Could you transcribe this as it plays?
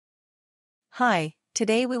Hi,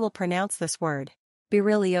 today we will pronounce this word,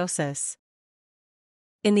 berylliosis.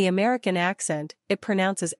 In the American accent, it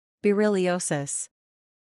pronounces berylliosis.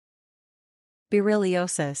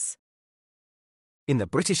 Berylliosis. In the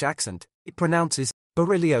British accent, it pronounces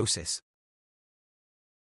berylliosis.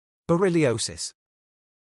 Berylliosis.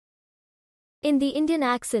 In the Indian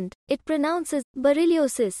accent, it pronounces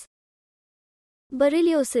berylliosis.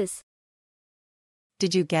 Berylliosis.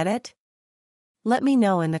 Did you get it? Let me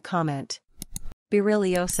know in the comment.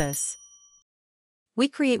 Berylliosis. We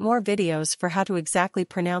create more videos for how to exactly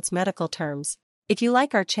pronounce medical terms. If you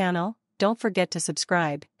like our channel, don't forget to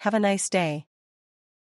subscribe. Have a nice day.